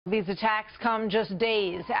These attacks come just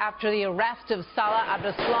days after the arrest of Salah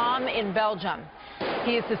Abdeslam in Belgium.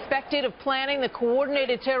 He is suspected of planning the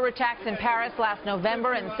coordinated terror attacks in Paris last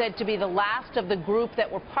November and said to be the last of the group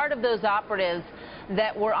that were part of those operatives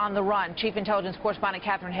that were on the run. Chief Intelligence Correspondent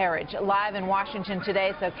Herridge live in Washington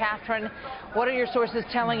today. So, Catherine, what are your sources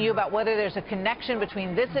telling you about whether there's a connection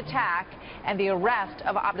between this attack and the arrest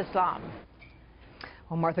of Abdeslam?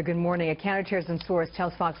 Well, Martha, good morning. A counterterrorism source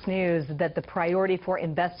tells Fox News that the priority for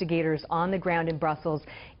investigators on the ground in Brussels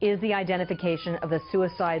is the identification of the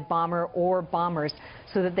suicide bomber or bombers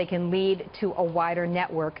so that they can lead to a wider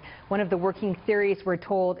network. One of the working theories, we're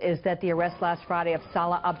told, is that the arrest last Friday of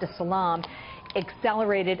Salah Abdeslam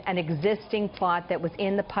accelerated an existing plot that was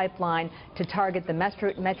in the pipeline to target the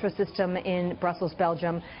metro system in Brussels,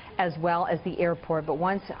 Belgium, as well as the airport. But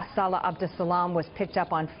once Salah Abdeslam was picked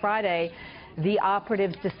up on Friday, the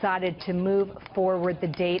operatives decided to move forward the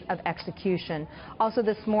date of execution. Also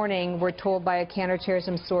this morning, we're told by a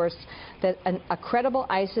counterterrorism source that a credible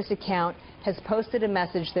ISIS account has posted a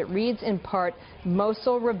message that reads in part,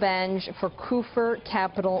 "Mosul revenge for Kufr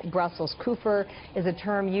capital Brussels." Kufr is a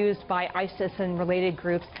term used by ISIS and related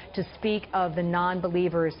groups to speak of the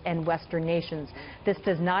non-believers and Western nations. This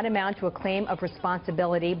does not amount to a claim of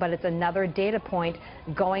responsibility, but it's another data point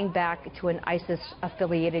going back to an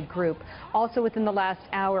ISIS-affiliated group. Also within the last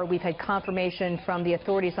hour, we've had confirmation from the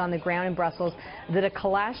authorities on the ground in Brussels that a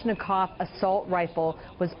Kalashnikov assault rifle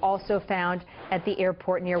was also found at the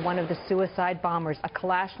airport near one of the suicide bombers. A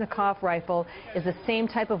Kalashnikov rifle is the same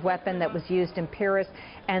type of weapon that was used in Paris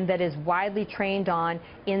and that is widely trained on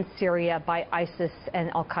in Syria by ISIS and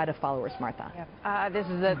al-Qaeda followers, Martha. This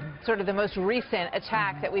is sort of the most recent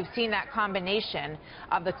attack that we've seen, that combination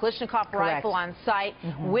of the Kalashnikov rifle on site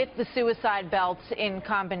with the suicide belts in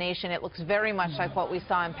combination. It looks very much like what we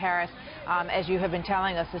saw in Paris, as you have been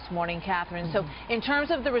telling us this morning, Catherine. So in terms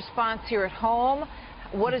of the response here at home,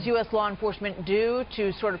 what does U.S. law enforcement do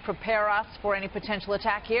to sort of prepare us for any potential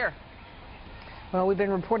attack here? Well, we've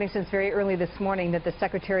been reporting since very early this morning that the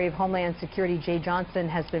Secretary of Homeland Security, Jay Johnson,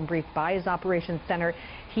 has been briefed by his Operations Center.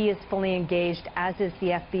 He is fully engaged, as is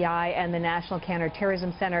the FBI and the National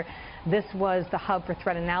Counterterrorism Center. This was the hub for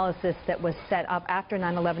threat analysis that was set up after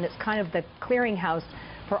 9/11. It's kind of the clearinghouse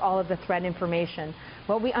for all of the threat information.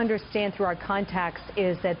 What we understand through our contacts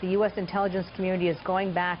is that the U.S. intelligence community is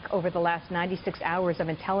going back over the last 96 hours of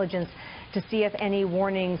intelligence to see if any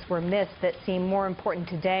warnings were missed that seem more important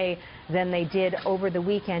today than they did over the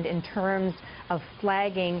weekend in terms of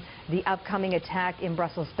flagging the upcoming attack in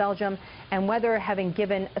Brussels, Belgium, and whether, having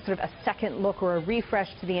given a sort of a second look or a refresh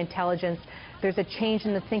to the intelligence, there's a change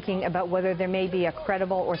in the thinking about whether there may be a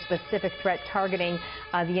credible or specific threat targeting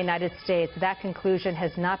the United States. That conclusion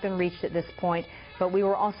has not been reached at this point, but we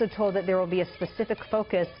were also told that there will be a specific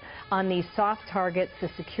focus on these soft targets, the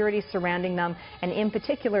security surrounding them, and in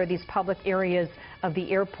particular these public areas of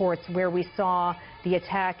the airports where we saw the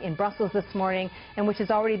attack in Brussels this morning and which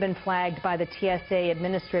has already been flagged by the TSA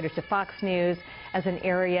administrator to Fox News as an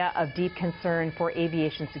area of deep concern for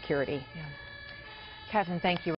aviation security. Catherine, thank you.